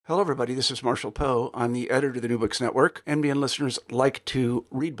Hello, everybody. This is Marshall Poe. I'm the editor of the New Books Network. NBN listeners like to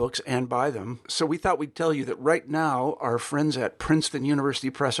read books and buy them. So we thought we'd tell you that right now, our friends at Princeton University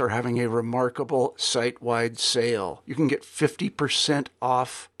Press are having a remarkable site-wide sale. You can get 50%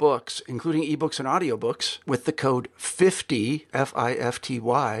 off books, including ebooks and audiobooks, with the code 50,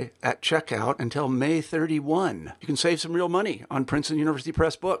 F-I-F-T-Y, at checkout until May 31. You can save some real money on Princeton University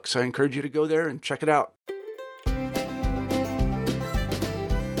Press books. I encourage you to go there and check it out.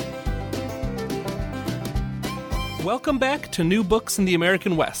 Welcome back to New Books in the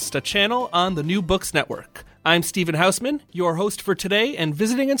American West, a channel on the New Books Network. I'm Stephen Hausman, your host for today and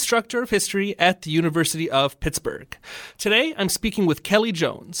visiting instructor of history at the University of Pittsburgh. Today, I'm speaking with Kellie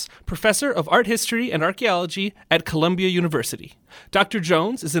Jones, professor of art history and archaeology at Columbia University. Dr.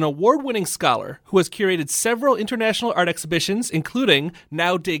 Jones is an award-winning scholar who has curated several international art exhibitions, including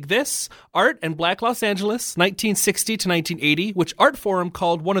Now Dig This, Art and Black Los Angeles, 1960 to 1980, which Art Forum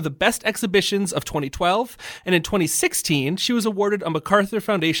called one of the best exhibitions of 2012, and in 2016, she was awarded a MacArthur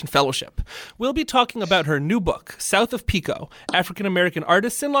Foundation Fellowship. We'll be talking about her new book, South of Pico, African-American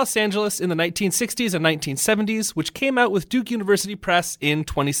Artists in Los Angeles in the 1960s and 1970s, which came out with Duke University Press in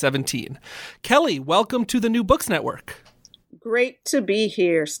 2017. Kellie, welcome to the New Books Network. Great to be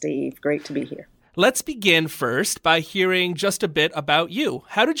here, Steve. Great to be here. Let's begin first by hearing just a bit about you.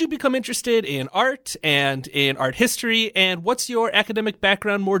 How did you become interested in art and in art history, and what's your academic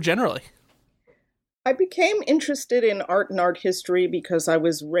background more generally? I became interested in art and art history because I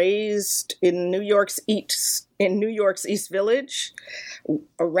was raised in New York's East Village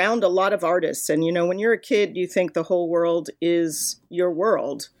around a lot of artists. And, you know, when you're a kid, you think the whole world is your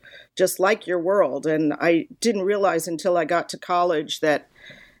world, just like your world. And I didn't realize until I got to college that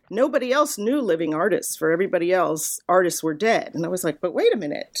nobody else knew living artists. For everybody else, artists were dead. And I was like, but wait a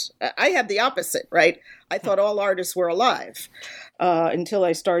minute. I had the opposite, right? I thought all artists were alive until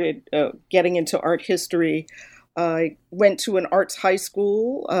I started getting into art history. I went to an arts high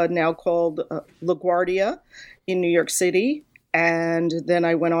school, now called LaGuardia in New York City. And then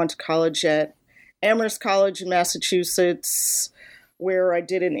I went on to college at Amherst College in Massachusetts, where I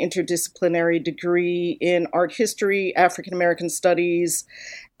did an interdisciplinary degree in art history, African American studies,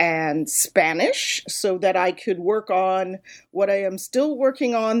 and Spanish, so that I could work on what I am still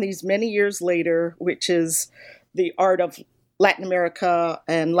working on these many years later, which is the art of Latin America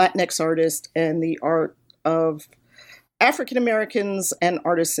and Latinx artists and the art of African Americans and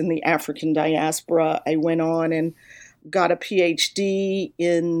artists in the African diaspora. I went on and got a PhD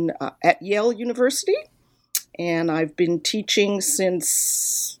at Yale University, and I've been teaching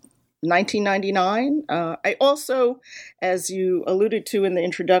since 1999. I also, as you alluded to in the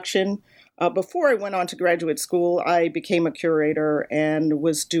introduction, before I went on to graduate school, I became a curator and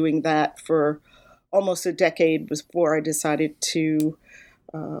was doing that for almost a decade before I decided to,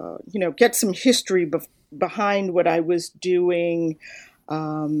 get some history behind what I was doing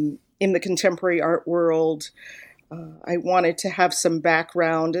in the contemporary art world. I wanted to have some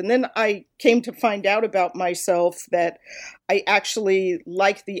background. And then I came to find out about myself that I actually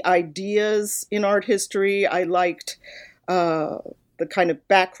liked the ideas in art history. I liked the kind of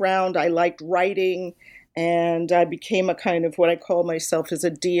background. I liked writing. And I became a kind of what I call myself as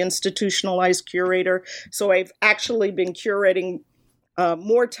a deinstitutionalized curator. So I've actually been curating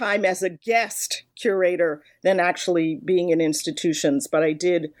more time as a guest curator than actually being in institutions. But I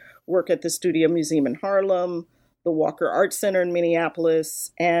did work at the Studio Museum in Harlem, the Walker Art Center in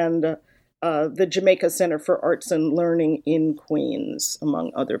Minneapolis, and the Jamaica Center for Arts and Learning in Queens,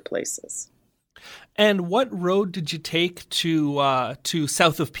 among other places. And what road did you take to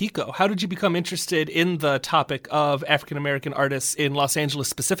South of Pico? How did you become interested in the topic of African-American artists in Los Angeles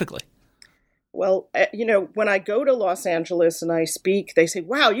specifically? Well, when I go to Los Angeles and I speak, they say,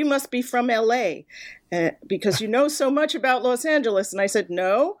 wow, you must be from LA because you know so much about Los Angeles. And I said,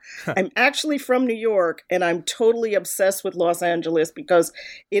 no, I'm actually from New York, and I'm totally obsessed with Los Angeles because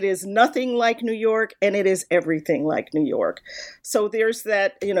it is nothing like New York and it is everything like New York. So there's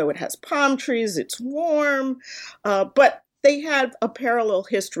that, it has palm trees, it's warm, but they have a parallel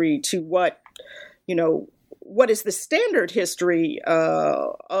history to what is the standard history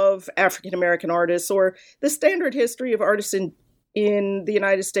of African-American artists, or the standard history of artists in the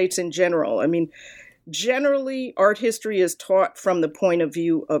United States in general. I mean, generally, art history is taught from the point of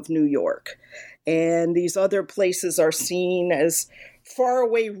view of New York. And these other places are seen as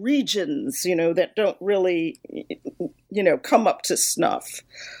faraway regions, that don't really, come up to snuff.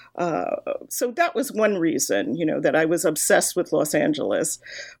 So that was one reason, that I was obsessed with Los Angeles.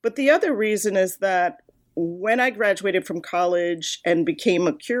 But the other reason is that when I graduated from college and became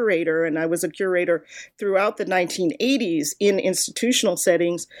a curator, and I was a curator throughout the 1980s in institutional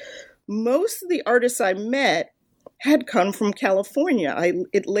settings, most of the artists I met had come from California.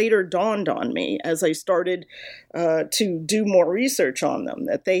 It later dawned on me as I started to do more research on them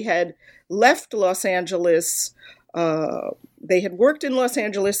that they had left Los Angeles. They had worked in Los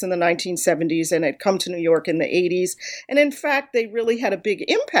Angeles in the 1970s and had come to New York in the 80s. And in fact, they really had a big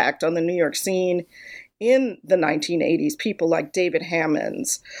impact on the New York scene in the 1980s. People like David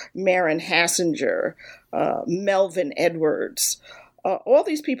Hammonds, Marin Hassinger, Melvin Edwards. All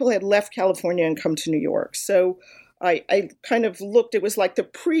these people had left California and come to New York. So I kind of looked, it was like the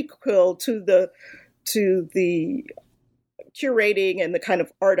prequel to the curating and the kind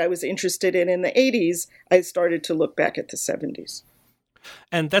of art I was interested in the 80s. I started to look back at the 70s.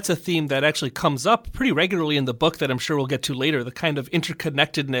 And that's a theme that actually comes up pretty regularly in the book that I'm sure we'll get to later, the kind of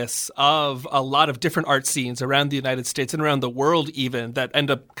interconnectedness of a lot of different art scenes around the United States and around the world even that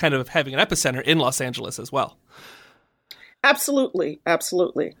end up kind of having an epicenter in Los Angeles as well. Absolutely.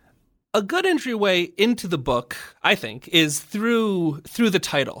 Absolutely. A good entryway into the book, I think, is through the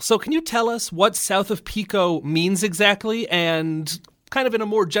title. So can you tell us what South of Pico means exactly, and kind of in a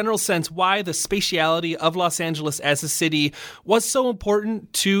more general sense, why the spatiality of Los Angeles as a city was so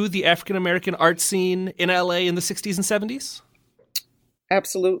important to the African-American art scene in LA in the 60s and 70s?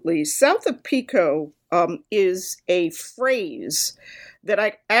 Absolutely. South of Pico is a phrase that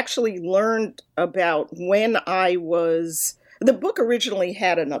I actually learned about when I was... The book originally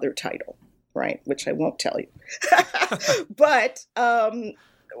had another title, right, which I won't tell you. But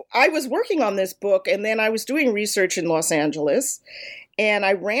I was working on this book, and then I was doing research in Los Angeles, and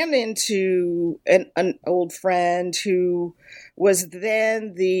I ran into an old friend who was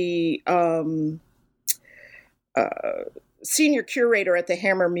then the senior curator at the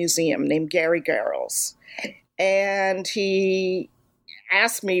Hammer Museum named Gary Garrels. And he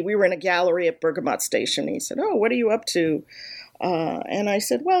asked me, we were in a gallery at Bergamot Station. He said, "Oh, what are you up to?" And I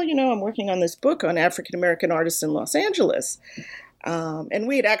said, "Well, I'm working on this book on African-American artists in Los Angeles." And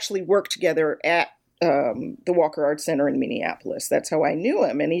we had actually worked together at the Walker Art Center in Minneapolis. That's how I knew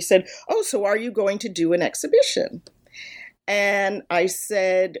him. And he said, "Oh, so are you going to do an exhibition?" And I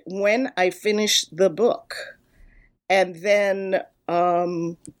said, "When I finish the book." And then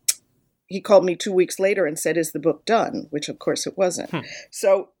he called me 2 weeks later and said, "Is the book done?" Which, of course, it wasn't.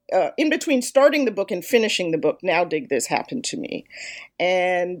 So in between starting the book and finishing the book, now dig this happened to me.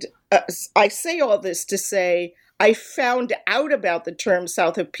 And I say all this to say I found out about the term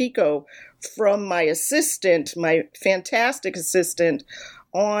South of Pico from my assistant, my fantastic assistant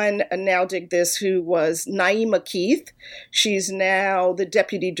on Now Dig This, who was Naima Keith. She's now the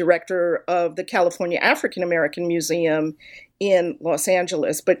deputy director of the California African American Museum in Los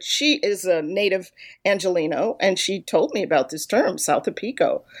Angeles, but she is a native Angelino, and she told me about this term, South of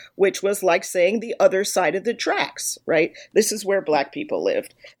Pico, which was like saying the other side of the tracks, right? This is where Black people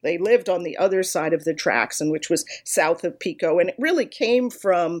lived. They lived on the other side of the tracks, and which was south of Pico, and it really came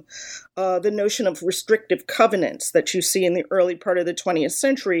from the notion of restrictive covenants that you see in the early part of the 20th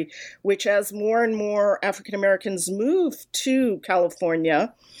century, which as more and more African Americans moved to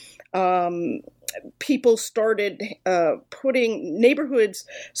California, people started neighborhoods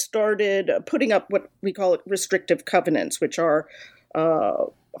started putting up what we call restrictive covenants, which are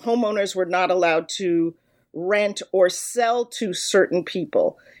homeowners were not allowed to rent or sell to certain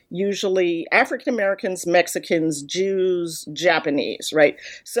people, usually African Americans, Mexicans, Jews, Japanese, right?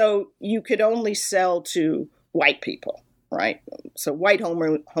 So you could only sell to white people, right? So white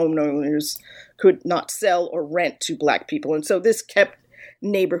homeowners could not sell or rent to Black people. And so this kept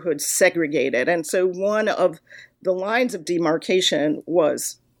neighborhoods segregated. And so one of the lines of demarcation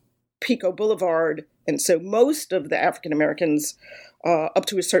was Pico Boulevard. And so most of the African Americans up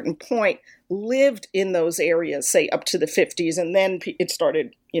to a certain point lived in those areas, say up to the 50s. And then it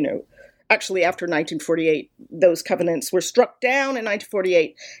started, actually after 1948, those covenants were struck down in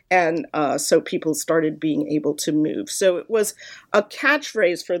 1948. And so people started being able to move. So it was a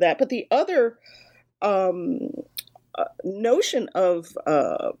catchphrase for that. But the other notion of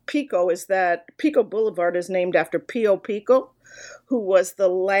Pico is that Pico Boulevard is named after Pio Pico, who was the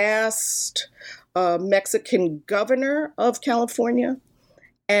last Mexican governor of California.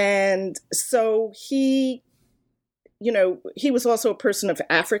 And so he was also a person of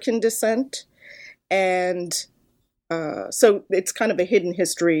African descent. And so it's kind of a hidden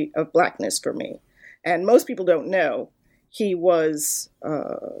history of Blackness for me. And most people don't know he was,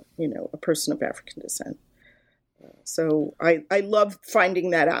 a person of African descent. So I loved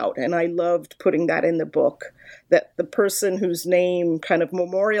finding that out, and I loved putting that in the book, that the person whose name kind of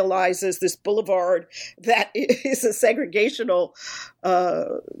memorializes this boulevard that is a segregational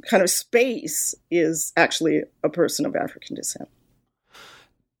kind of space is actually a person of African descent.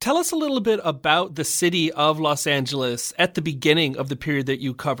 Tell us a little bit about the city of Los Angeles at the beginning of the period that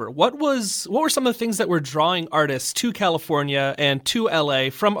you cover. What were some of the things that were drawing artists to California and to LA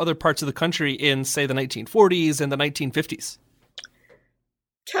from other parts of the country in, say, the 1940s and the 1950s?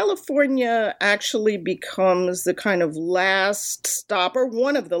 California actually becomes the kind of last stop, or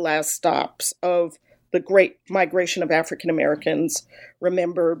one of the last stops, of the great migration of African Americans.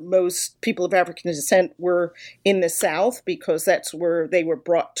 Remember, most people of African descent were in the South because that's where they were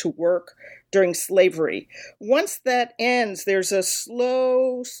brought to work during slavery. Once that ends, there's a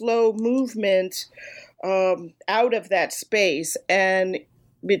slow movement out of that space. And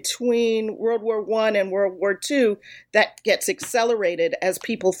between World War I and World War II, that gets accelerated as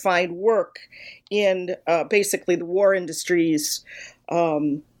people find work in basically the war industries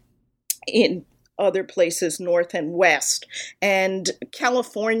in other places, north and west. And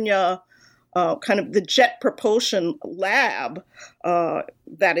California, kind of the Jet Propulsion Lab,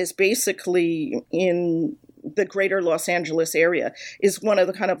 that is basically in the greater Los Angeles area, is one of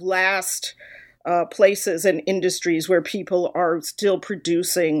the kind of last places and industries where people are still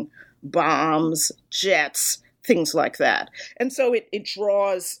producing bombs, jets, things like that. And so it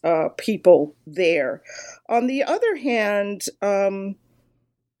draws people there. On the other hand,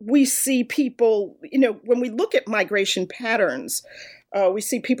 we see people, when we look at migration patterns, we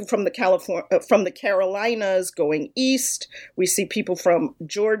see people from the Carolinas going east. We see people from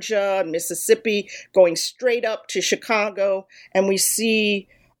Georgia, Mississippi going straight up to Chicago, and we see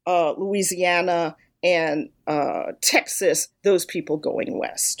Louisiana and Texas, those people going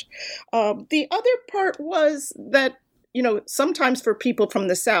west. The other part was that, sometimes for people from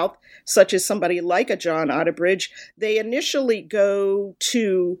the South, such as somebody like a John Otterbridge, they initially go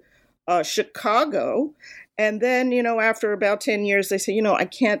to Chicago. And then, after about 10 years, they say, I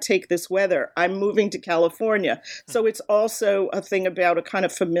can't take this weather. I'm moving to California. So it's also a thing about a kind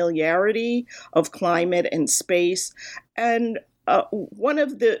of familiarity of climate and space. And one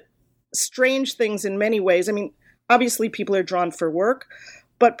of the strange things in many ways, obviously people are drawn for work,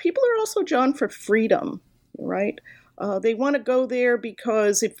 but people are also drawn for freedom, right? They want to go there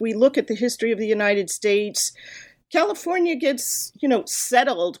because if we look at the history of the United States, California gets,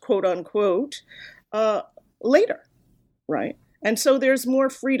 settled, quote unquote, later, right? And so there's more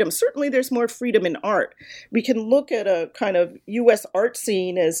freedom. Certainly there's more freedom in art. We can look at a kind of U.S. art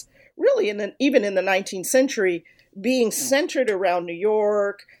scene as really, even in the 19th century, being centered around New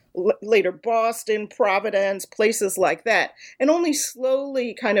York, later Boston, Providence, places like that, and only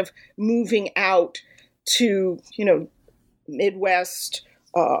slowly kind of moving out to, Midwest,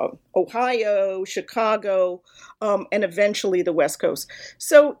 Ohio, Chicago, and eventually the West Coast.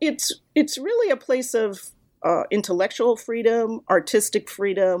 So it's really a place of intellectual freedom, artistic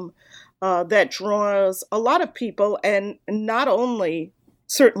freedom, that draws a lot of people, and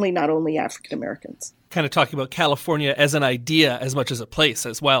certainly not only African Americans. Kind of talking about California as an idea as much as a place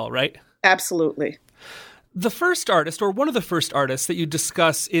as well, right? Absolutely. The first artist, or one of the first artists that you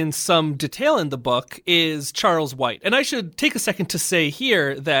discuss in some detail in the book, is Charles White. And I should take a second to say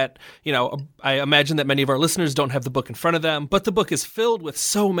here that, I imagine that many of our listeners don't have the book in front of them, but the book is filled with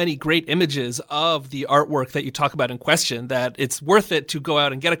so many great images of the artwork that you talk about in question that it's worth it to go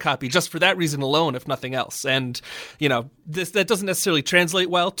out and get a copy just for that reason alone, if nothing else. And, that doesn't necessarily translate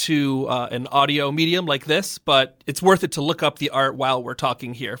well to an audio medium like this, but it's worth it to look up the art while we're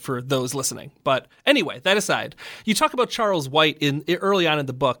talking here for those listening. But anyway, that aside, you talk about Charles White early on in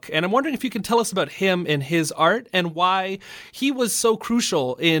the book, and I'm wondering if you can tell us about him and his art and why he was so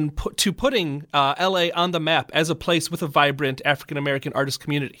crucial to putting LA on the map as a place with a vibrant African-American artist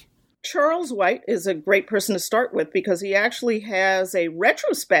community. Charles White is a great person to start with because he actually has a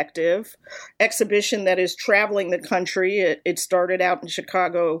retrospective exhibition that is traveling the country. It started out in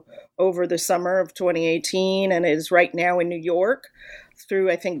Chicago over the summer of 2018 and is right now in New York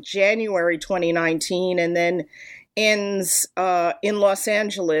through, I think, January 2019, and then ends in Los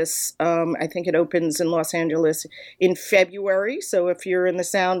Angeles. I think it opens in Los Angeles in February. So if you're in the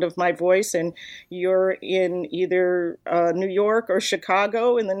sound of my voice and you're in either New York or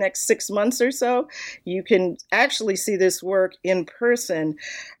Chicago in the next 6 months or so, you can actually see this work in person.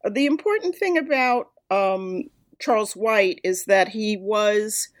 The important thing about Charles White is that he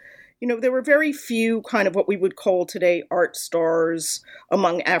was, there were very few kind of what we would call today art stars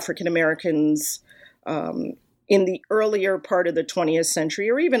among African Americans in the earlier part of the 20th century,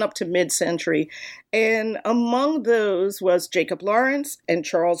 or even up to mid-century. And among those was Jacob Lawrence and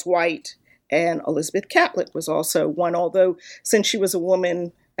Charles White, and Elizabeth Catlett was also one, although since she was a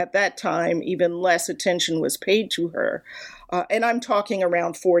woman at that time, even less attention was paid to her. And I'm talking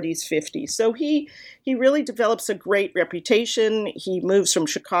around 40s, 50s. So he really develops a great reputation. He moves from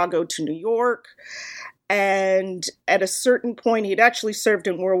Chicago to New York. And at a certain point, he'd actually served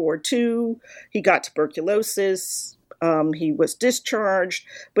in World War II. He got tuberculosis. He was discharged.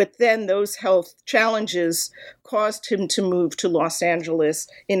 But then those health challenges caused him to move to Los Angeles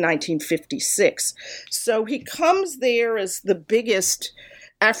in 1956. So he comes there as the biggest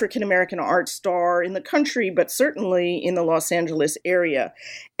African-American art star in the country, but certainly in the Los Angeles area.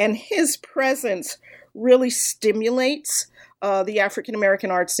 And his presence really stimulates the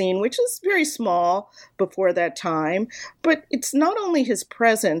African-American art scene, which is very small before that time. But it's not only his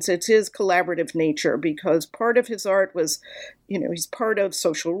presence, it's his collaborative nature, because part of his art was, he's part of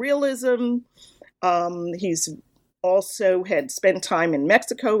social realism. He's also had spent time in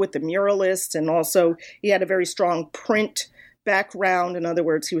Mexico with the muralists, and also he had a very strong print background. In other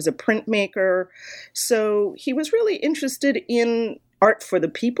words, he was a printmaker. So he was really interested in art for the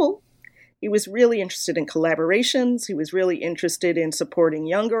people. He was really interested in collaborations. He was really interested in supporting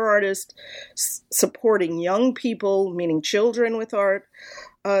younger artists, supporting young people, meaning children, with art.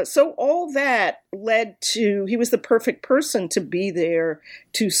 So all that led to, he was the perfect person to be there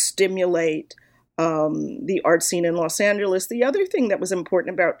to stimulate the art scene in Los Angeles. The other thing that was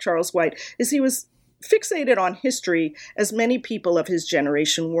important about Charles White is he was fixated on history, as many people of his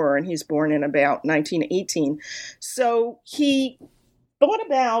generation were, and he's born in about 1918. So he thought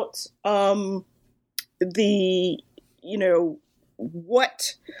about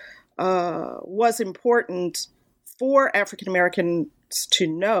what was important for African Americans to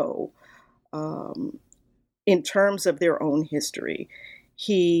know in terms of their own history.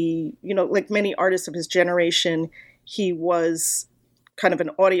 He, like many artists of his generation, he was kind of an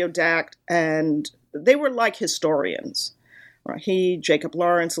autodidact, and they were like historians. He, Jacob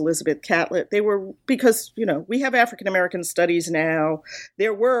Lawrence, Elizabeth Catlett, they were, because, we have African-American studies now.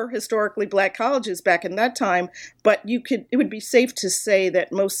 There were historically Black colleges back in that time, but it would be safe to say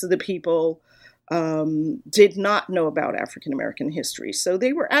that most of the people did not know about African-American history. So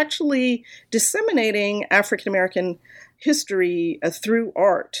they were actually disseminating African-American history through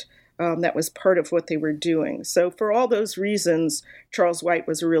art. That was part of what they were doing. So for all those reasons, Charles White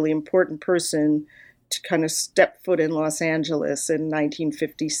was a really important person to kind of step foot in Los Angeles in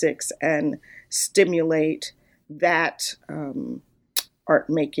 1956 and stimulate that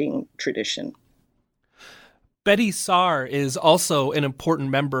art-making tradition. Betty Saar is also an important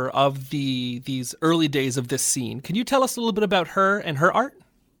member of these early days of this scene. Can you tell us a little bit about her and her art?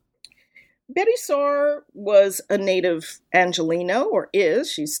 Betty Saar was a native Angelino, or is.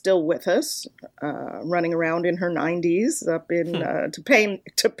 She's still with us, running around in her 90s up in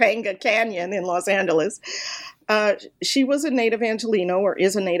Topanga Canyon in Los Angeles. She was a native Angelino, or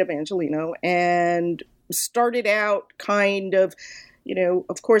is a native Angelino, and started out kind of,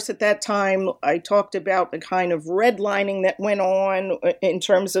 of course, at that time, I talked about the kind of redlining that went on in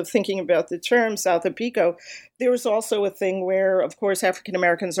terms of thinking about the term south of Pico. There was also a thing where, of course, African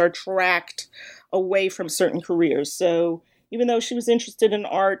Americans are tracked away from certain careers. So even though she was interested in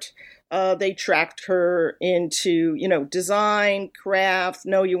art, they tracked her into, design, craft.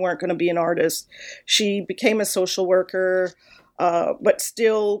 No, you weren't going to be an artist. She became a social worker, but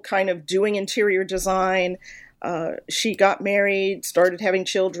still kind of doing interior design. She got married, started having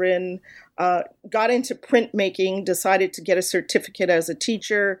children, got into printmaking, decided to get a certificate as a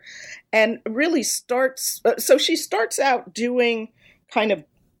teacher, and really so she starts out doing kind of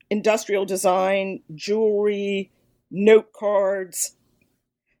industrial design, jewelry, note cards,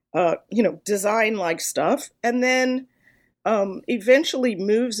 design-like stuff, and then eventually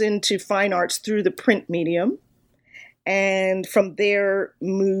moves into fine arts through the print medium, and from there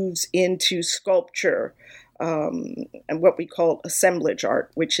moves into sculpture, and what we call assemblage art,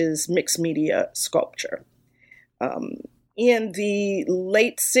 which is mixed media sculpture. In the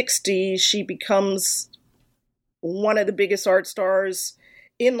late 60s, she becomes one of the biggest art stars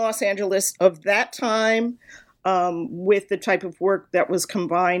in Los Angeles of that time, with the type of work that was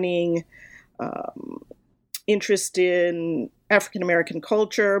combining interest in African-American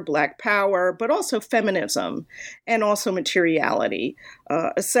culture, Black power, but also feminism and also materiality.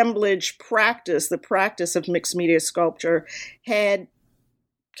 Assemblage practice, the practice of mixed media sculpture, had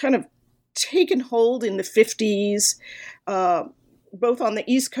kind of taken hold in the 50s, both on the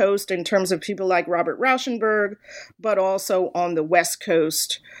East Coast in terms of people like Robert Rauschenberg, but also on the West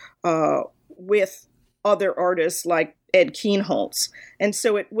Coast with other artists like Ed Kienholz. And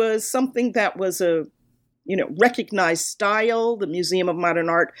so it was something that was a, recognized style. The Museum of Modern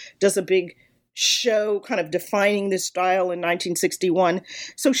Art does a big show kind of defining this style in 1961.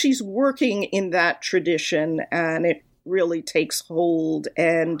 So she's working in that tradition, and it really takes hold.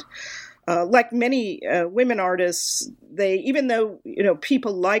 And like many women artists, even though,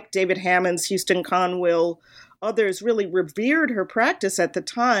 people like David Hammons, Houston Conwell, others really revered her practice at the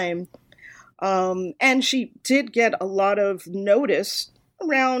time. And she did get a lot of notice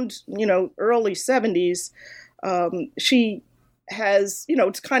around, early 70s. She has,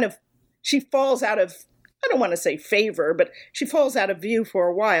 it's kind of, she falls out of, I don't want to say favor, but she falls out of view for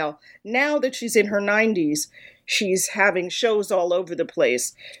a while. Now that she's in her 90s, she's having shows all over the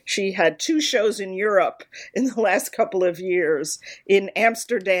place. She had 2 shows in Europe in the last couple of years, in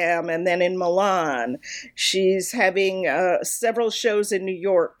Amsterdam and then in Milan. She's having several shows in New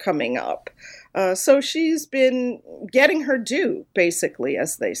York coming up. So she's been getting her due, basically,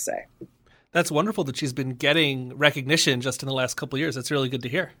 as they say. That's wonderful that she's been getting recognition just in the last couple of years. That's really good to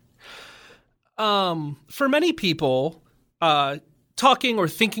hear. For many people, talking or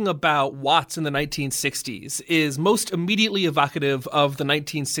thinking about Watts in the 1960s is most immediately evocative of the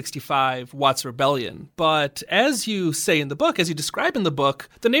 1965 Watts Rebellion. But as you say in the book, as you describe in the book,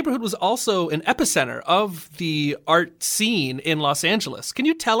 the neighborhood was also an epicenter of the art scene in Los Angeles. Can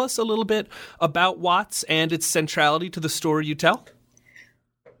you tell us a little bit about Watts and its centrality to the story you tell?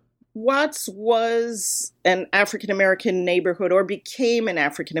 Watts was an African-American neighborhood, or became an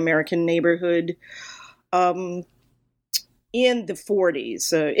African-American neighborhood, in the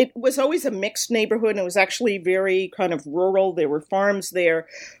 40s. It was always a mixed neighborhood, and it was actually very kind of rural. There were farms there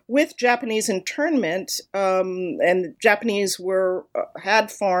with Japanese internment, and the Japanese had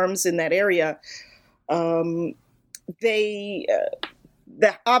farms in that area.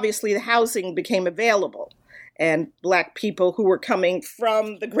 Obviously the housing became available, and Black people who were coming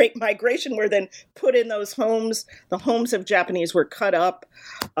from the Great Migration were then put in those homes. The homes of Japanese were cut up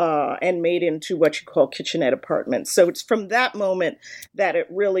and made into what you call kitchenette apartments. So it's from that moment that it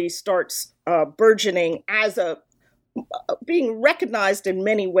really starts burgeoning as being recognized in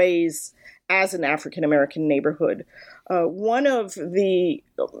many ways as an African-American neighborhood.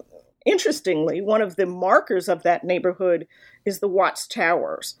 Interestingly, one of the markers of that neighborhood is the Watts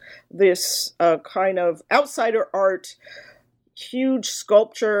Towers, this kind of outsider art, huge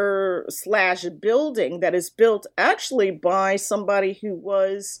sculpture / building that is built actually by somebody who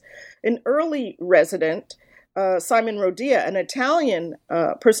was an early resident, Simon Rodia, an Italian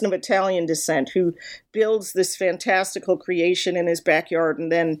person of Italian descent, who builds this fantastical creation in his backyard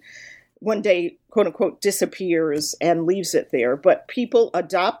and then one day, quote unquote, disappears and leaves it there. But people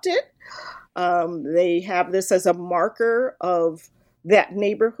adopt it. They have this as a marker of that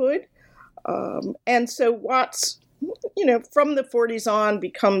neighborhood. And so Watts, from the 40s on,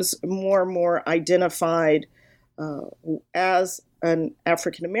 becomes more and more identified as an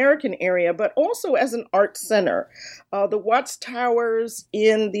African-American area, but also as an art center. The Watts Towers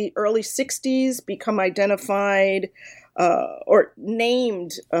in the early 60s become identified or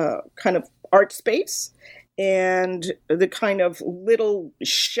named kind of art space. And the kind of little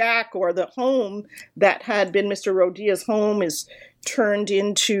shack or the home that had been Mr. Rodia's home is turned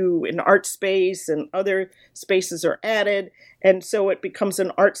into an art space, and other spaces are added. And so it becomes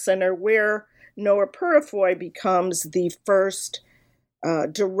an art center where Noah Purifoy becomes the first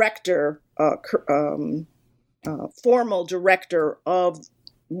formal director of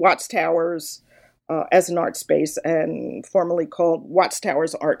Watts Towers as an art space, and formerly called Watts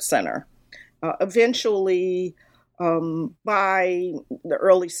Towers Art Center. Eventually, by the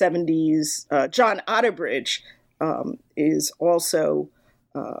early 70s, John Otterbridge is also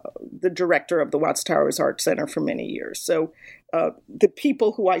the director of the Watts Towers Art Center for many years. So the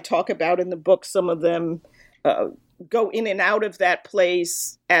people who I talk about in the book, some of them go in and out of that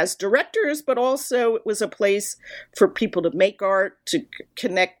place as directors, but also it was a place for people to make art, to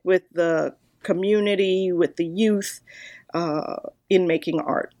connect with the community, with the youth in making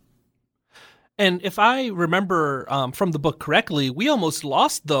art. And if I remember from the book correctly, we almost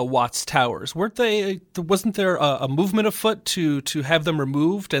lost the Watts Towers, weren't they? Wasn't there a movement afoot to have them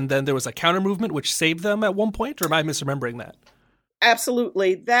removed, and then there was a counter movement which saved them at one point? Or am I misremembering that?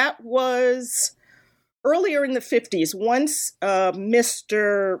 Absolutely. That was earlier in the 50s, once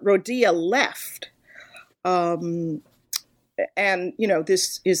Mr. Rodia left. And,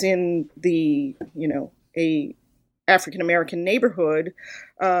 this is in the, a African-American neighborhood.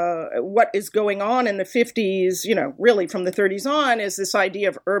 What is going on in the 50s, really from the 30s on, is this idea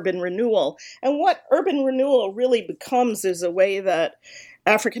of urban renewal. And what urban renewal really becomes is a way that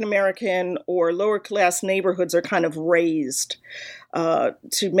African American or lower class neighborhoods are kind of razed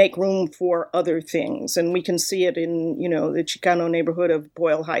to make room for other things. And we can see it in, the Chicano neighborhood of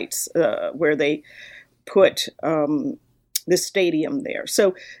Boyle Heights, where they put the stadium there.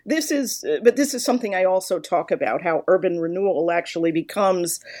 So this is something I also talk about, how urban renewal actually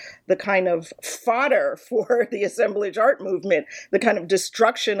becomes the kind of fodder for the assemblage art movement, the kind of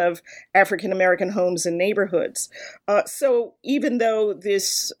destruction of African American homes and neighborhoods. So even though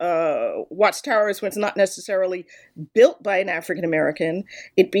this Watts Towers was not necessarily built by an African American,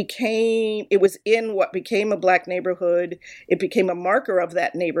 it was in what became a Black neighborhood. It became a marker of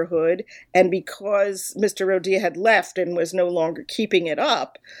that neighborhood. And because Mr. Rodilla had left and was no longer keeping it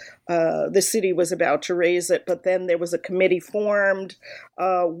up, the city was about to raise it. But then there was a committee formed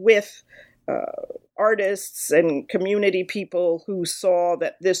with artists and community people who saw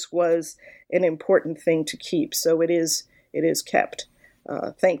that this was an important thing to keep. So it is kept,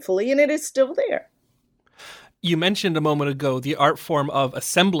 thankfully, and it is still there. You mentioned a moment ago the art form of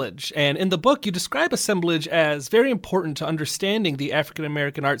assemblage, and in the book you describe assemblage as very important to understanding the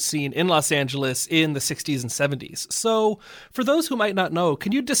African-American art scene in Los Angeles in the 60s and 70s. So for those who might not know,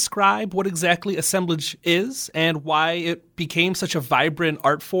 can you describe what exactly assemblage is and why it became such a vibrant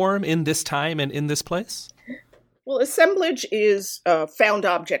art form in this time and in this place? Well, assemblage is found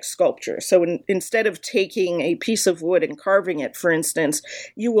object sculpture. So instead of taking a piece of wood and carving it, for instance,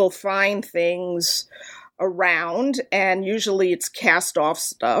 you will find things around, and usually it's cast off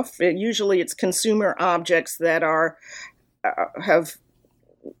stuff. Usually it's consumer objects that have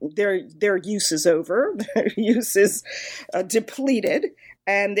their use is over, their use is depleted,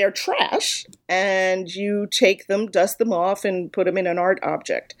 and they're trash. And you take them, dust them off, and put them in an art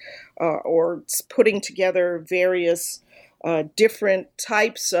object, or putting together various different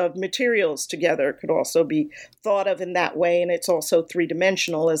types of materials together could also be thought of in that way. And it's also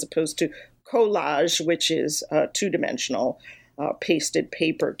three-dimensional as opposed to collage, which is a two-dimensional pasted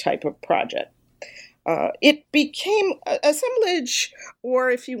paper type of project. It became assemblage, or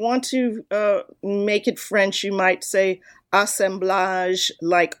if you want to make it French, you might say assemblage,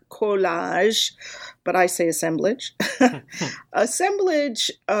 like collage, but I say assemblage.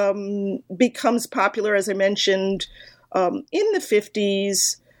 Assemblage becomes popular, as I mentioned, in the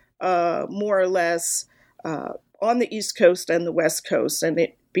 50s, more or less, on the East Coast and the West Coast, and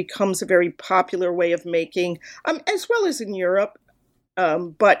it becomes a very popular way of making, as well as in Europe.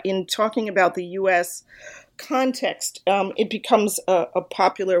 But in talking about the U.S. context, it becomes a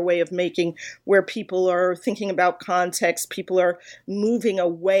popular way of making where people are thinking about context. People are moving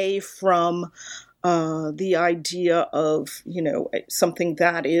away from the idea of, something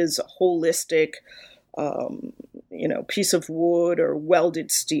that is holistic, piece of wood or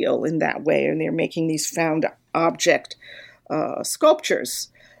welded steel in that way. And they're making these found object sculptures.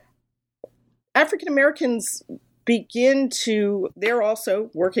 African Americans they're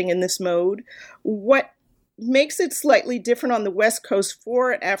also working in this mode. What makes it slightly different on the West Coast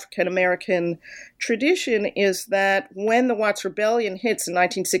for an African American tradition is that when the Watts Rebellion hits in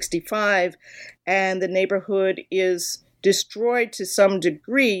 1965 and the neighborhood is destroyed to some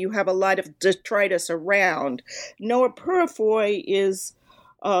degree, you have a lot of detritus around. Noah Purifoy is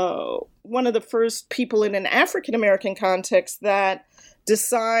one of the first people in an African American context that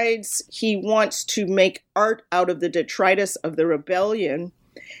decides he wants to make art out of the detritus of the rebellion.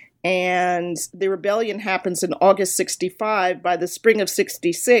 And the rebellion happens in August 65. By the spring of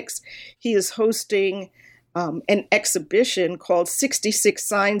 66, he is hosting an exhibition called 66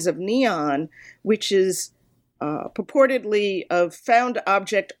 Signs of Neon, which is purportedly of found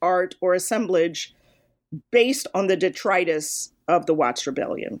object art or assemblage based on the detritus of the Watts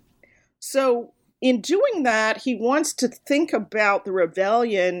Rebellion. So in doing that, he wants to think about the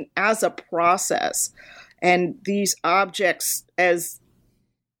rebellion as a process and these objects as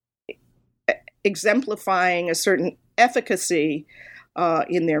exemplifying a certain efficacy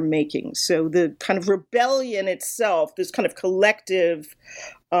in their making. So the kind of rebellion itself, this kind of collective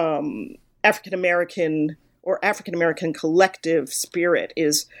African-American collective spirit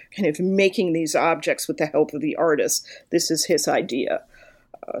is kind of making these objects with the help of the artist. This is his idea.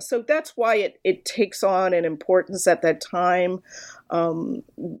 So that's why it takes on an importance at that time.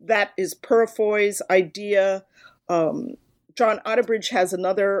 That is Purifoy's idea. John Otterbridge has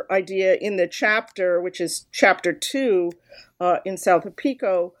another idea in the chapter, which is chapter 2 in South of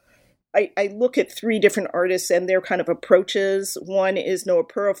Pico. I look at 3 different artists and their kind of approaches. One is Noah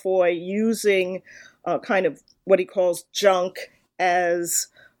Purifoy using kind of what he calls junk as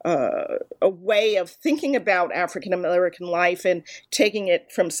a way of thinking about African American life and taking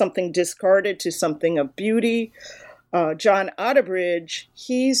it from something discarded to something of beauty. John Otterbridge,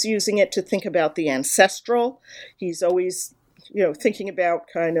 he's using it to think about the ancestral. He's always, thinking about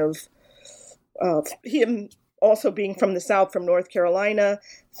kind of him also being from the South, from North Carolina,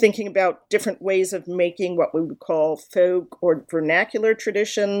 thinking about different ways of making what we would call folk or vernacular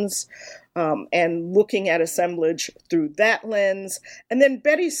traditions, and looking at assemblage through that lens. And then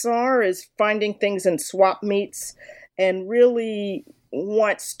Betty Saar is finding things in swap meets and really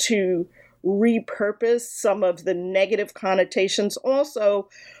wants to repurpose some of the negative connotations also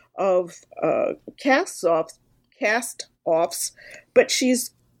of cast-offs, but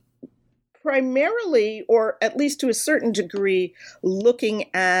she's primarily, or at least to a certain degree, looking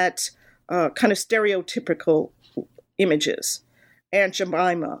at kind of stereotypical images. Aunt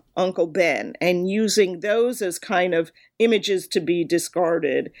Jemima, Uncle Ben, and using those as kind of images to be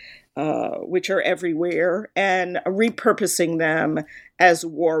discarded, which are everywhere, and repurposing them as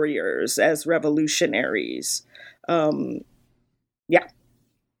warriors, as revolutionaries.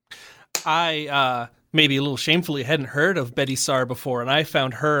 I maybe a little shamefully hadn't heard of Betty Saar before, and I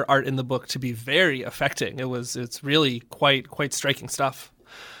found her art in the book to be very affecting. It's really quite striking stuff.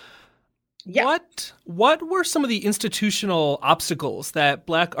 Yeah. What were some of the institutional obstacles that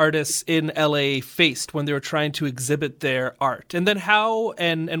Black artists in LA faced when they were trying to exhibit their art? And then how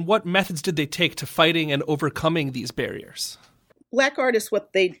and what methods did they take to fighting and overcoming these barriers? Black artists,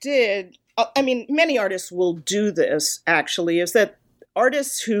 what they did, many artists will do this actually, is that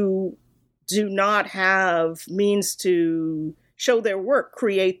artists who do not have means to show their work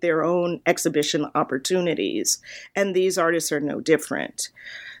create their own exhibition opportunities. And these artists are no different.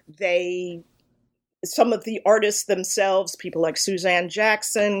 Some of the artists themselves, people like Suzanne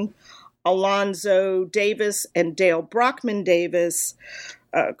Jackson, Alonzo Davis, and Dale Brockman Davis,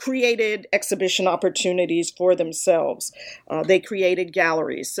 created exhibition opportunities for themselves. They created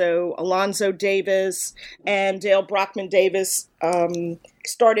galleries. So Alonzo Davis and Dale Brockman Davis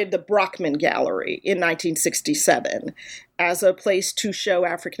started the Brockman Gallery in 1967 as a place to show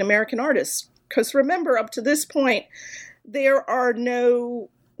African American artists. Because remember, up to this point, there are no,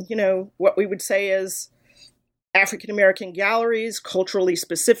 what we would say is African-American galleries, culturally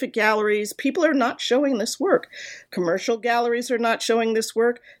specific galleries. People are not showing this work. Commercial galleries are not showing this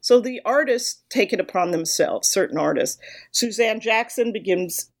work. So the artists take it upon themselves, certain artists. Suzanne Jackson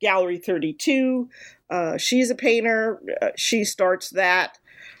begins Gallery 32. She's a painter. She starts that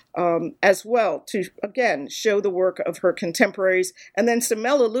as well to, again, show the work of her contemporaries. And then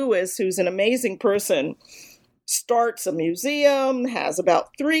Samela Lewis, who's an amazing person, starts a museum, has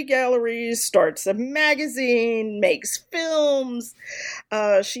about 3 galleries, starts a magazine, makes films.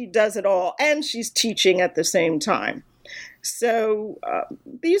 She does it all, and she's teaching at the same time. So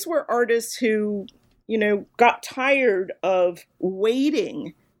these were artists who, got tired of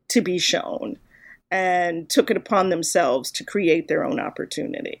waiting to be shown and took it upon themselves to create their own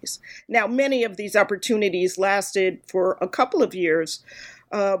opportunities. Now, many of these opportunities lasted for a couple of years,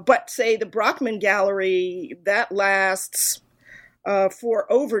 but say the Brockman Gallery, that lasts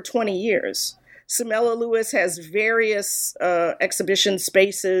for over 20 years. Samela Lewis has various exhibition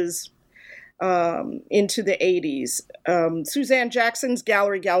spaces into the 80s. Suzanne Jackson's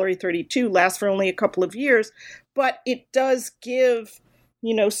gallery, Gallery 32, lasts for only a couple of years, but it does give,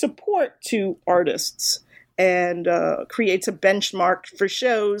 support to artists and creates a benchmark for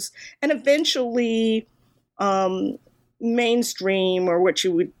shows, and eventually mainstream, or what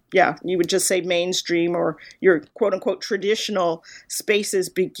you would just say mainstream, or your quote unquote traditional spaces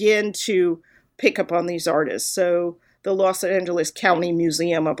begin to pick up on these artists. So the Los Angeles County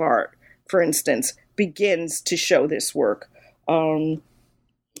Museum of Art, for instance, begins to show this work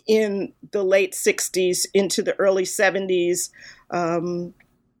in the late 60s into the early 70s.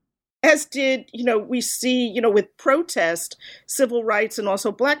 As did, we see, with protest, civil rights, and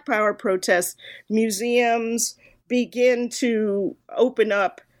also Black Power protests, museums begin to open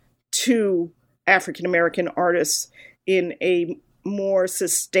up to African-American artists in a more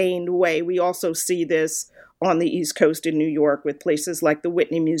sustained way. We also see this on the East Coast in New York with places like the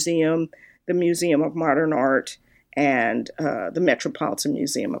Whitney Museum, the Museum of Modern Art, and the Metropolitan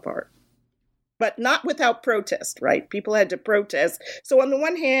Museum of Art. But not without protest, right? People had to protest. So on the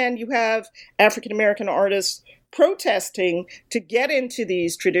one hand, you have African-American artists protesting to get into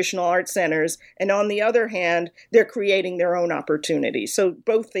these traditional art centers. And on the other hand, they're creating their own opportunities. So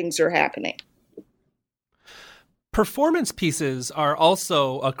both things are happening. Performance pieces are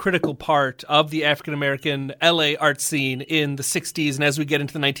also a critical part of the African-American LA art scene in the 60s and as we get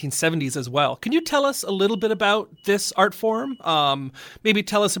into the 1970s as well. Can you tell us a little bit about this art form? Maybe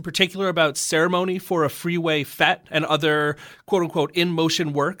tell us in particular about Ceremony for a Freeway Fete and other quote-unquote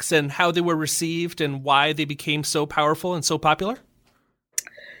in-motion works and how they were received and why they became so powerful and so popular?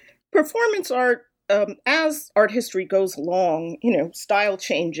 Performance art, as art history goes along, style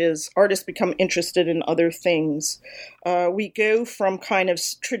changes, artists become interested in other things. We go from kind of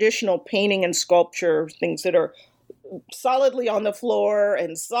traditional painting and sculpture, things that are solidly on the floor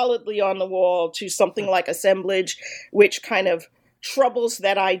and solidly on the wall, to something like assemblage, which kind of troubles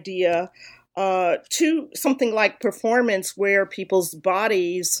that idea, to something like performance, where people's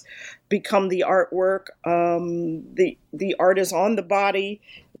bodies become the artwork. The art is on the body.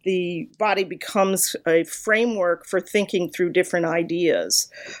 The body becomes a framework for thinking through different ideas,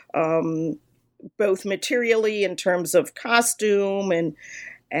 both materially in terms of costume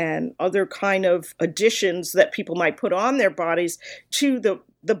and other kind of additions that people might put on their bodies to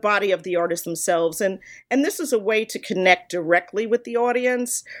the body of the artist themselves. And this is a way to connect directly with the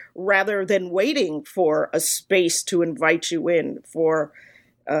audience rather than waiting for a space to invite you in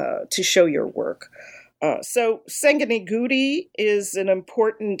to show your work. So Sengene Ngudi is an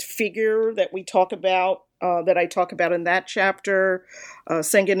important figure that we talk about, that I talk about in that chapter.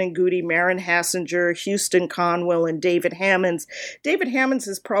 Sengene Ngudi, Marin Hassinger, Houston Conwell, and David Hammonds. David Hammonds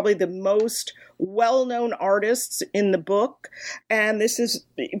is probably the most well-known artist in the book, and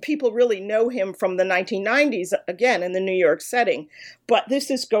people really know him from the 1990s, again, in the New York setting. But this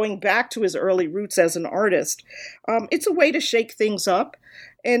is going back to his early roots as an artist. It's a way to shake things up.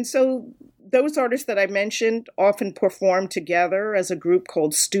 And so those artists that I mentioned often performed together as a group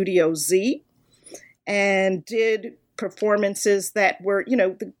called Studio Z and did performances that were,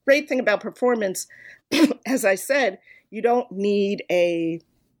 the great thing about performance, as I said, you don't need a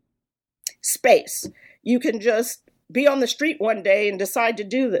space. You can just be on the street one day and decide to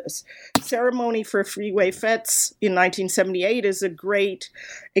do this. Ceremony for Freeway Fetes in 1978 is a great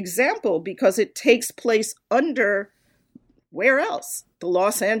example because it takes place under, where else? The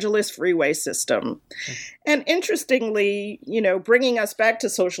Los Angeles freeway system. And interestingly, bringing us back to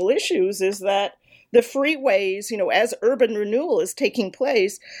social issues is that the freeways, as urban renewal is taking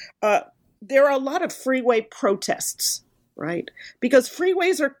place, there are a lot of freeway protests, right? Because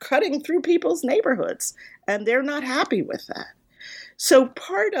freeways are cutting through people's neighborhoods and they're not happy with that. So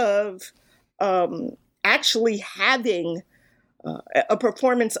part of actually having a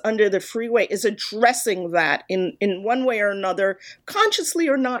performance under the freeway is addressing that in one way or another, consciously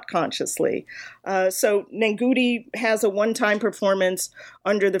or not consciously. So Ngudi has a one-time performance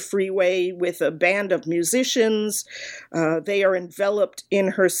under the freeway with a band of musicians. They are enveloped in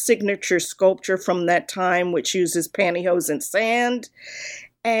her signature sculpture from that time, which uses pantyhose and sand.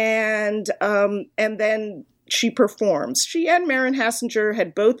 And then she performs. She and Marin Hassinger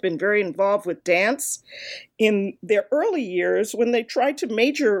had both been very involved with dance in their early years. When they tried to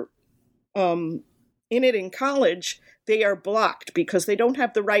major in it in college, they are blocked because they don't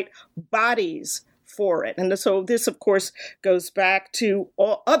have the right bodies for it. And so this, of course, goes back to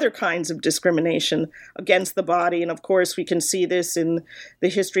all other kinds of discrimination against the body. And of course, we can see this in the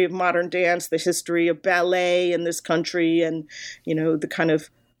history of modern dance, the history of ballet in this country, and, the kind of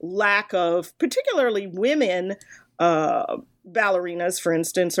lack of particularly women ballerinas, for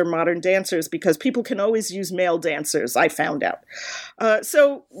instance, or modern dancers, because people can always use male dancers, I found out.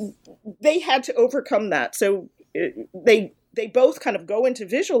 So they had to overcome that. So they both kind of go into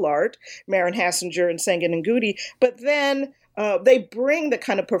visual art, Marin Hassinger and Sengene Ngudi, but then they bring the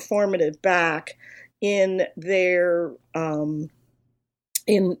kind of performative back in their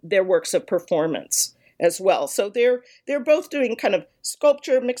works of performance as well. So they're both doing kind of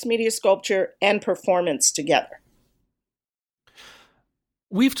sculpture, mixed media sculpture, and performance together.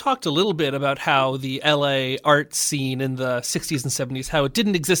 We've talked a little bit about how the LA art scene in the 60s and 70s, how it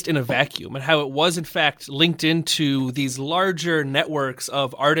didn't exist in a vacuum and how it was, in fact, linked into these larger networks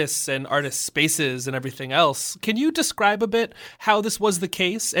of artists and artist spaces and everything else. Can you describe a bit how this was the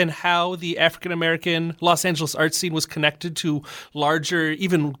case and how the African-American Los Angeles art scene was connected to larger,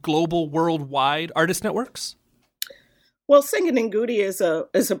 even global, worldwide artist networks? Well, Sengene Ngudi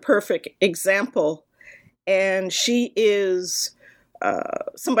is a perfect example, and she is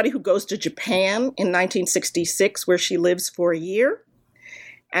somebody who goes to Japan in 1966, where she lives for a year,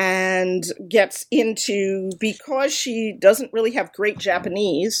 and gets into, because she doesn't really have great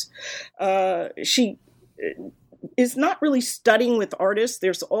Japanese, she is not really studying with artists.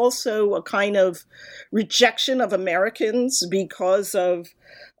 There's also a kind of rejection of Americans because of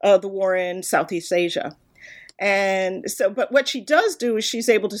the war in Southeast Asia. And so, but what she does do is she's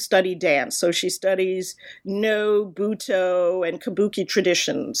able to study dance. So she studies No, Buto, and Kabuki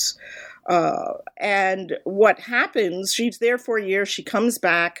traditions. And what happens, she's there for a year, she comes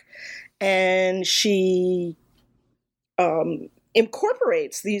back, and she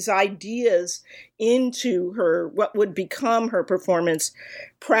incorporates these ideas into what would become her performance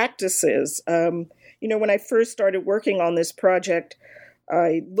practices. When I first started working on this project,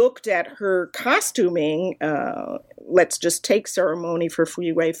 I looked at her costuming, Let's Just Take Ceremony for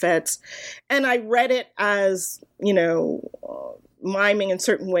Freeway Fets, and I read it as, miming in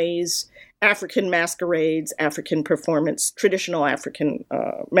certain ways African masquerades, African performance, traditional African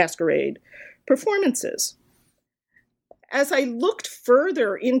masquerade performances. As I looked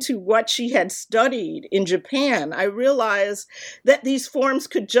further into what she had studied in Japan, I realized that these forms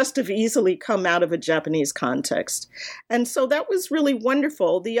could just have easily come out of a Japanese context. And so that was really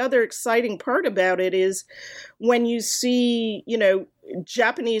wonderful. The other exciting part about it is when you see,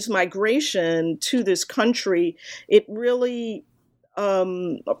 Japanese migration to this country, it really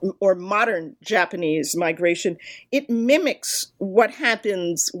or modern Japanese migration, it mimics what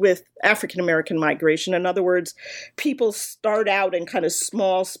happens with African American migration. In other words, people start out in kind of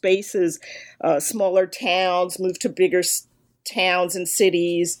small spaces, smaller towns, move to bigger towns and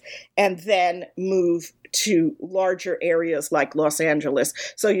cities, and then move to larger areas like Los Angeles.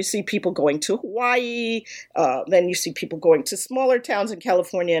 So you see people going to Hawaii, then you see people going to smaller towns in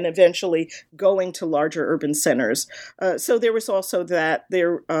California, and eventually going to larger urban centers. So there was also that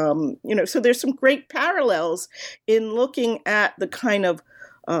there, so there's some great parallels in looking at the kind of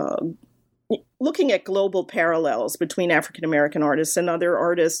looking at global parallels between African American artists and other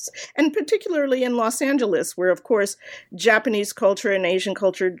artists, and particularly in Los Angeles, where, of course, Japanese culture and Asian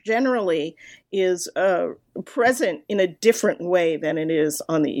culture generally is present in a different way than it is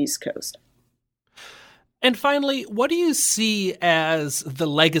on the East Coast. And finally, what do you see as the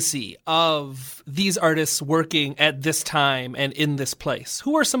legacy of these artists working at this time and in this place?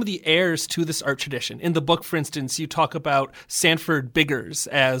 Who are some of the heirs to this art tradition? In the book, for instance, you talk about Sanford Biggers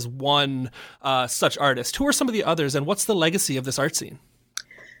as one such artist. Who are some of the others, and what's the legacy of this art scene?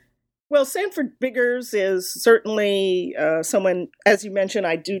 Well, Sanford Biggers is certainly someone, as you mentioned,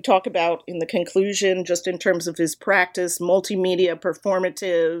 I do talk about in the conclusion, just in terms of his practice, multimedia,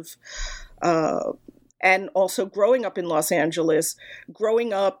 performative, and also growing up in Los Angeles.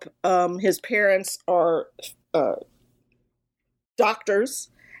 Growing up, his parents are doctors.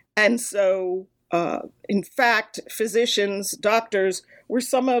 And so, in fact, physicians, doctors were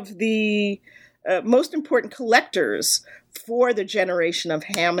some of the most important collectors for the generation of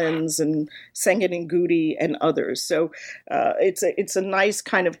Hammonds and Sengen and others. So it's a nice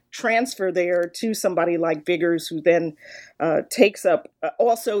kind of transfer there to somebody like Biggers, who then takes up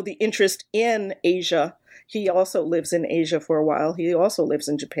also the interest in Asia. He also lives in Asia for a while. He also lives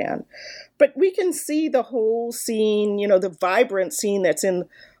in Japan. But we can see the whole scene, the vibrant scene that's in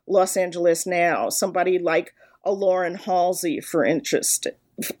Los Angeles now. Somebody like a Lauren Halsey, for interest.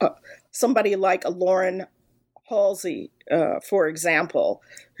 Somebody like a Lauren Halsey, for example,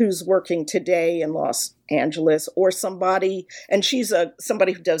 who's working today in Los Angeles, or somebody, and she's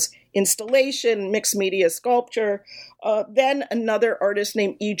somebody who does installation, mixed media sculpture. Then another artist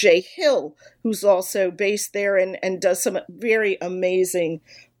named E.J. Hill, who's also based there and does some very amazing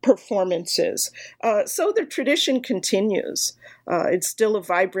performances. So the tradition continues. It's still a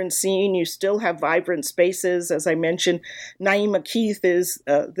vibrant scene. You still have vibrant spaces. As I mentioned, Naima Keith is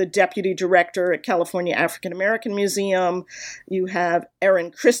the deputy director at California African American Museum. You have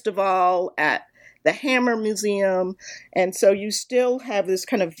Erin Cristoval at the Hammer Museum. And so you still have this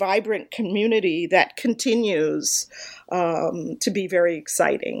kind of vibrant community that continues to be very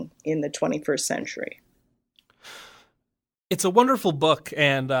exciting in the 21st century. It's a wonderful book,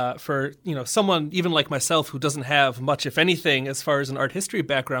 and for someone even like myself who doesn't have much, if anything, as far as an art history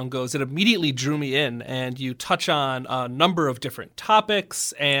background goes, it immediately drew me in, and you touch on a number of different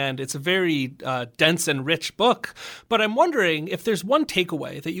topics, and it's a very dense and rich book. But I'm wondering if there's one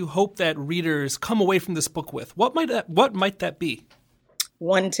takeaway that you hope that readers come away from this book with. What might that be?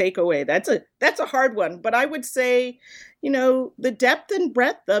 One takeaway. That's a hard one, but I would say, the depth and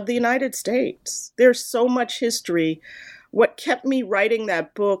breadth of the United States. There's so much history. What kept me writing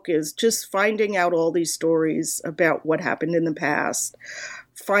that book is just finding out all these stories about what happened in the past,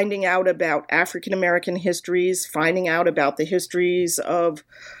 finding out about African American histories, finding out about the histories of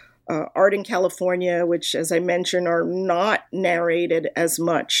art in California, which, as I mentioned, are not narrated as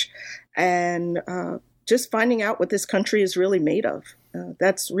much, and just finding out what this country is really made of.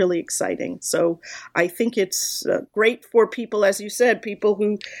 That's really exciting. So I think it's great for people, as you said, people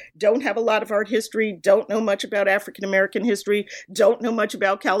who don't have a lot of art history, don't know much about African American history, don't know much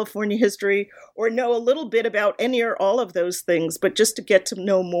about California history, or know a little bit about any or all of those things, but just to get to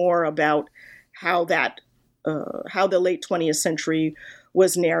know more about how the late 20th century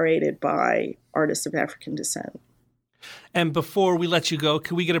was narrated by artists of African descent. And before we let you go,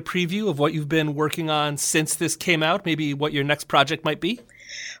 can we get a preview of what you've been working on since this came out? Maybe what your next project might be?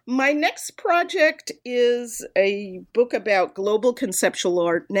 My next project is a book about global conceptual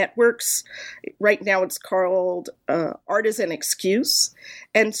art networks. Right now it's called Art as an Excuse.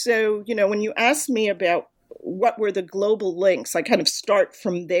 And so, when you ask me about what were the global links, I kind of start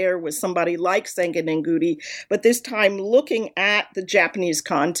from there with somebody like Senga Ngugi, but this time looking at the Japanese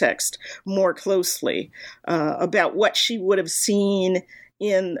context more closely, about what she would have seen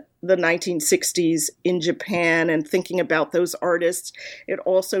in the 1960s in Japan and thinking about those artists. It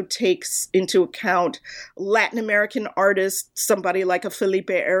also takes into account Latin American artists, somebody like a Felipe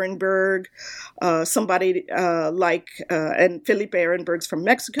Ehrenberg, and Felipe Ehrenberg's from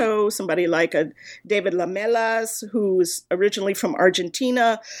Mexico, somebody like a David Lamelas, who's originally from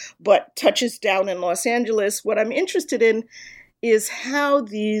Argentina, but touches down in Los Angeles. What I'm interested in is how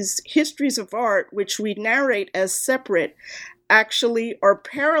these histories of art, which we narrate as separate, actually are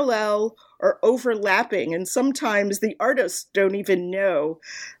parallel or overlapping. And sometimes the artists don't even know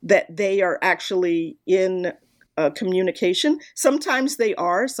that they are actually in communication. Sometimes they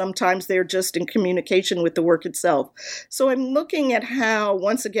are, sometimes they're just in communication with the work itself. So I'm looking at how,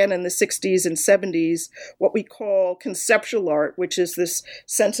 once again, in the 60s and 70s, what we call conceptual art, which is this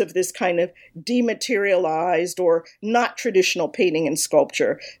sense of this kind of dematerialized or not traditional painting and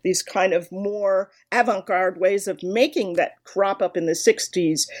sculpture, these kind of more avant-garde ways of making that crop up in the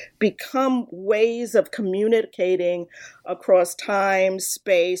 60s become ways of communicating across time,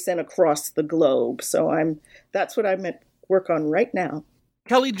 space, and across the globe. So that's what I'm at work on right now.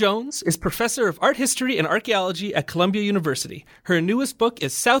 Kellie Jones is professor of art history and archaeology at Columbia University. Her newest book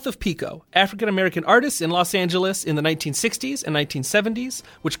is South of Pico, African-American Artists in Los Angeles in the 1960s and 1970s,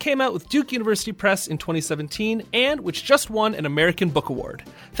 which came out with Duke University Press in 2017 and which just won an American Book Award.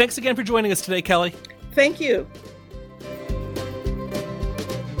 Thanks again for joining us today, Kellie. Thank you.